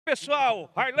Pessoal,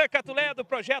 Arlan Catulé do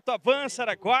projeto Avança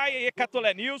Araguaia e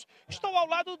Catulé News. Estou ao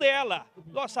lado dela,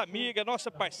 nossa amiga,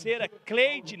 nossa parceira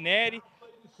Cleide Nery,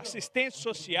 assistente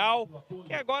social,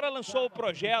 que agora lançou o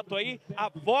projeto aí, A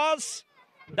Voz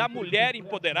da Mulher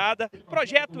Empoderada.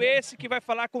 Projeto esse que vai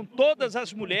falar com todas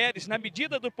as mulheres, na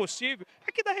medida do possível,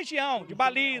 aqui da região, de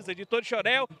Baliza, de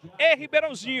Torixoréu e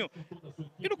Ribeirãozinho.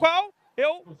 E no qual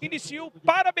eu inicio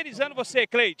parabenizando você,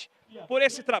 Cleide, por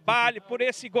esse trabalho, por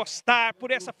esse gostar,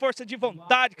 por essa força de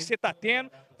vontade que você está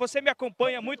tendo. Você me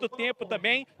acompanha há muito tempo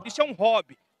também, isso é um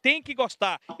hobby, tem que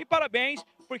gostar. E parabéns,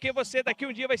 porque você daqui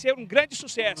um dia vai ser um grande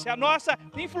sucesso. É a nossa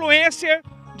influencer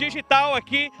digital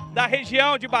aqui da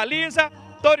região de Baliza,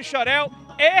 Torixoréu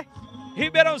e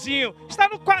Ribeirãozinho. Está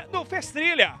no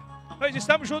Festrilha. Nós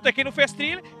estamos juntos aqui no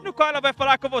Festrilha, no qual ela vai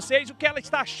falar com vocês o que ela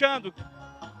está achando,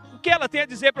 o que ela tem a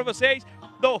dizer para vocês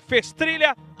do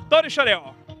Festrilha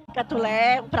Torixoréu.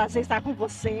 Catulé, é um prazer estar com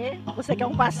você. Você que é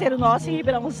um parceiro nosso em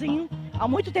Ribeirãozinho. Há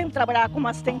muito tempo trabalhar como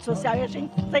assistente social e a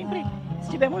gente sempre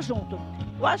estivemos juntos.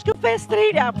 Eu acho que o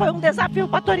Festrilha foi um desafio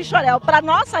para Torixoréu, para a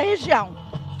nossa região.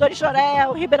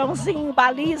 Torixoréu, Ribeirãozinho,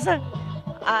 Baliza,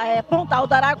 Pontal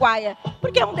do Araguaia.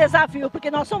 Por que é um desafio? Porque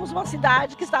nós somos uma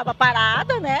cidade que estava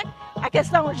parada, né? A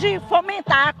questão de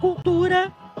fomentar a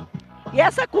cultura. E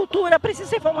essa cultura precisa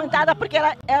ser fomentada porque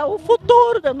ela é o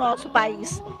futuro do nosso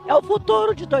país, é o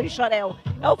futuro de Torixoréu,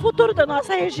 é o futuro da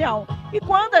nossa região. E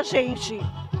quando a gente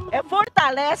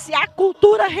fortalece a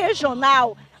cultura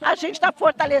regional, a gente está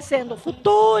fortalecendo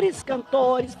futuros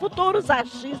cantores, futuros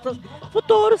artistas,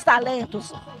 futuros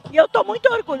talentos. E eu estou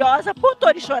muito orgulhosa por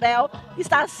Torixoréu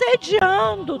estar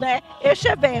sediando, né, este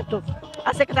evento.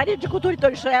 A Secretaria de Cultura de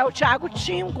Torixoréu, o Thiago,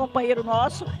 tinha um companheiro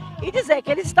nosso, e dizer que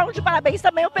eles estão de parabéns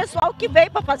também o pessoal que veio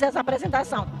para fazer essa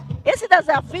apresentação. Esse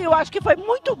desafio eu acho que foi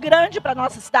muito grande para a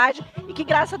nossa cidade e que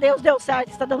graças a Deus deu certo,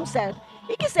 está dando certo.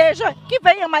 E que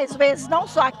venha mais vezes, não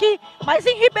só aqui, mas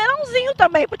em Ribeirãozinho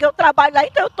também, porque eu trabalho lá,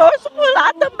 então eu torço por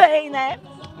lá também, né?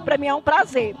 Para mim é um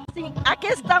prazer. Sim, a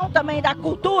questão também da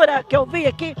cultura que eu vi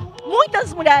aqui,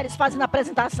 muitas mulheres fazendo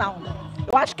apresentação.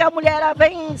 Eu acho que a mulher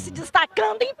vem se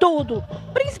destacando em tudo,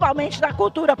 principalmente na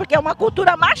cultura, porque é uma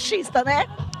cultura machista, né?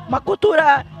 Uma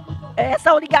cultura,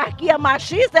 essa oligarquia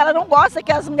machista, ela não gosta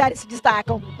que as mulheres se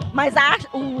destacam. Mas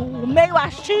o meio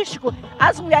artístico,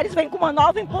 as mulheres vêm com uma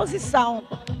nova imposição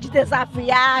de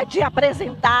desafiar, de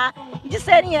apresentar, e de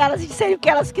serem elas, e de serem o que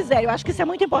elas quiserem. Eu acho que isso é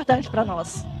muito importante para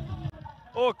nós.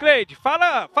 Ô Cleide,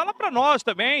 fala para nós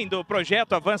também do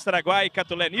projeto Avança Araguaia e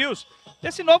Catulé News,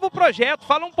 desse novo projeto.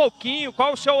 Fala um pouquinho,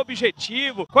 qual o seu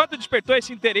objetivo, quando despertou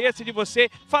esse interesse de você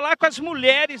falar com as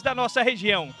mulheres da nossa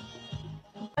região?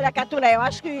 Olha, Catulé, eu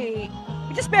acho que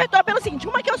me despertou pelo seguinte: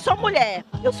 uma, que eu sou mulher,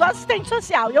 eu sou assistente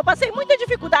social e eu passei muita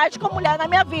dificuldade com mulher na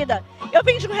minha vida. Eu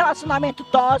vim de um relacionamento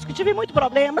tóxico, tive muitos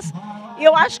problemas, e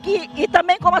eu acho que, e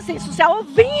também como assistente social,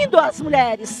 ouvindo as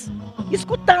mulheres,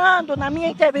 escutando na minha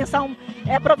intervenção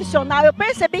profissional, eu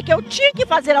percebi que eu tinha que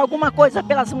fazer alguma coisa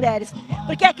pelas mulheres,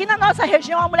 porque aqui na nossa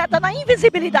região a mulher está na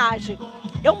invisibilidade.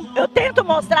 Eu tento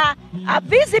mostrar a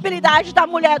visibilidade da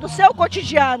mulher, do seu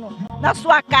cotidiano, na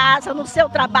sua casa, no seu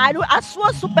trabalho, a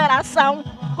sua superação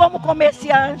como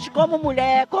comerciante, como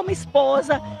mulher, como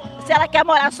esposa, se ela quer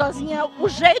morar sozinha, o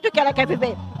jeito que ela quer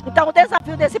viver. Então o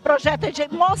desafio desse projeto é de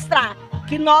mostrar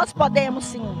que nós podemos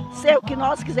sim ser o que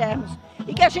nós quisermos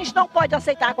e que a gente não pode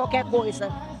aceitar qualquer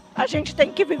coisa. A gente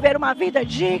tem que viver uma vida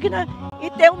digna e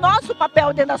ter o nosso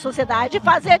papel dentro da sociedade e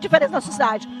fazer a diferença na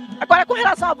sociedade. Agora, com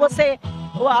relação a você,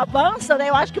 o Avança, né,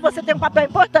 eu acho que você tem um papel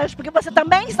importante, porque você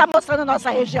também está mostrando a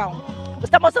nossa região. Você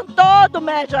está mostrando todo o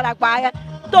Médio Araguaia,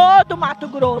 todo o Mato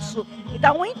Grosso.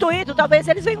 Então, o intuito, talvez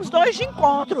eles venham os dois de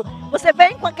encontro. Você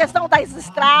vem com a questão das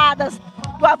estradas,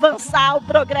 do avançar, o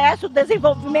progresso, o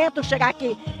desenvolvimento, chegar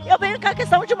aqui. Eu venho com a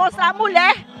questão de mostrar a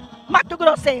mulher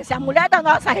mato-grossense, a mulher da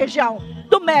nossa região,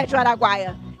 do Médio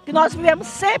Araguaia, que nós vivemos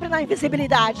sempre na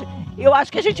invisibilidade. Eu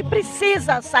acho que a gente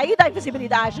precisa sair da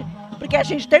invisibilidade, porque a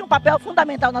gente tem um papel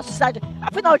fundamental na sociedade.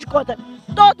 Afinal de contas,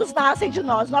 todos nascem de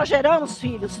nós geramos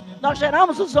filhos, nós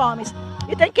geramos os homens.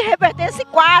 E tem que reverter esse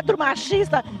quadro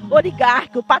machista,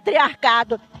 oligárquico,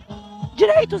 patriarcado.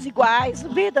 Direitos iguais,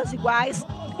 vidas iguais,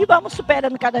 e vamos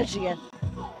superando cada dia.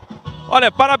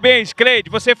 Olha, parabéns, Cleide.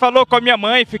 Você falou com a minha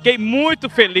mãe, fiquei muito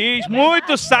feliz,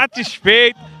 muito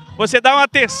satisfeito. Você dá uma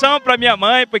atenção para minha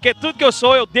mãe, porque tudo que eu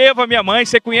sou eu devo à minha mãe,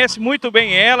 você conhece muito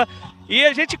bem ela. E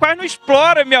a gente quase não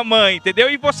explora minha mãe, entendeu?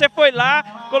 E você foi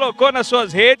lá, colocou nas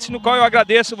suas redes, no qual eu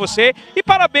agradeço você. E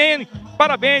parabéns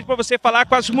por você falar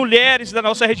com as mulheres da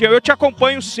nossa região. Eu te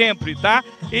acompanho sempre, tá?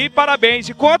 E parabéns,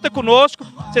 e conta conosco.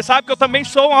 Você sabe que eu também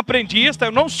sou um aprendiz,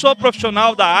 eu não sou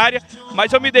profissional da área,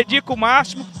 mas eu me dedico o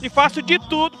máximo e faço de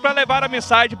tudo para levar a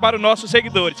mensagem para os nossos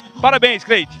seguidores. Parabéns,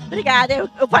 Cleide. Obrigada.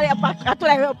 Eu falei,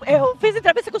 Catulé, eu fiz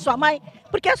entrevista com sua mãe,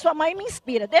 porque a sua mãe me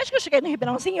inspira. Desde que eu cheguei no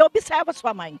Ribeirãozinho, eu observo a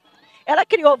sua mãe. Ela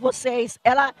criou vocês,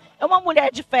 ela é uma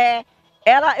mulher de fé.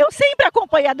 Eu sempre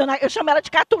acompanhei a dona, eu chamo ela de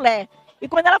Catulé. E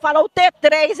quando ela falou o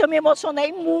T3, eu me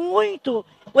emocionei muito.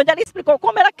 Quando ela explicou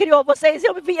como ela criou vocês,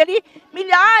 eu vi ali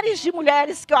milhares de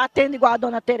mulheres que eu atendo igual a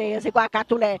dona Tereza, igual a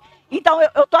Catulé. Então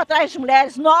eu estou atrás de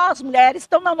mulheres, nós mulheres,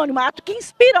 estamos no anonimato, que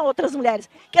inspiram outras mulheres.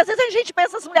 Que às vezes a gente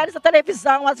pensa as mulheres da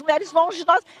televisão, as mulheres longe de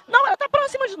nós. Não, ela está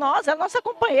próxima de nós, ela é nossa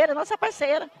companheira, nossa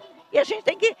parceira. E a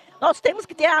gente nós temos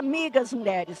que ter amigas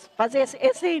mulheres, fazer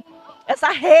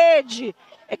essa rede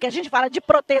que a gente fala de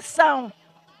proteção.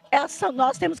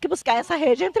 Nós temos que buscar essa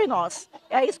rede entre nós.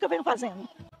 É isso que eu venho fazendo.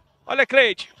 Olha,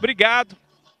 Cleide, obrigado.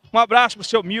 Um abraço para o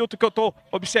seu Milton, que eu estou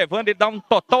observando, ele dá um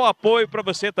total apoio para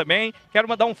você também. Quero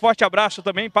mandar um forte abraço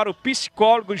também para o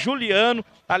psicólogo Juliano,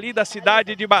 ali da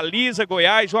cidade de Baliza,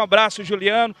 Goiás. Um abraço,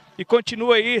 Juliano, e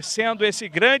continua aí sendo esse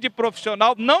grande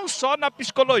profissional, não só na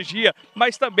psicologia,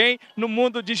 mas também no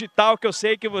mundo digital, que eu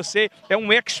sei que você é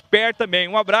um expert também.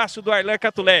 Um abraço do Arlan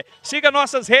Catulé. Siga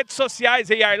nossas redes sociais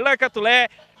aí, Arlan Catulé,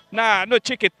 no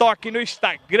TikTok, no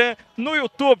Instagram, no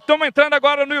YouTube. Estamos entrando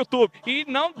agora no YouTube. E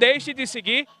não deixe de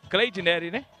seguir Cleide Nery,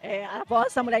 né? É a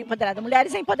voz da mulher empoderada.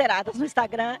 Mulheres empoderadas no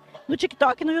Instagram, no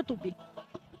TikTok e no YouTube.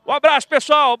 Um abraço,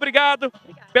 pessoal. Obrigado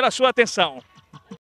pela sua atenção.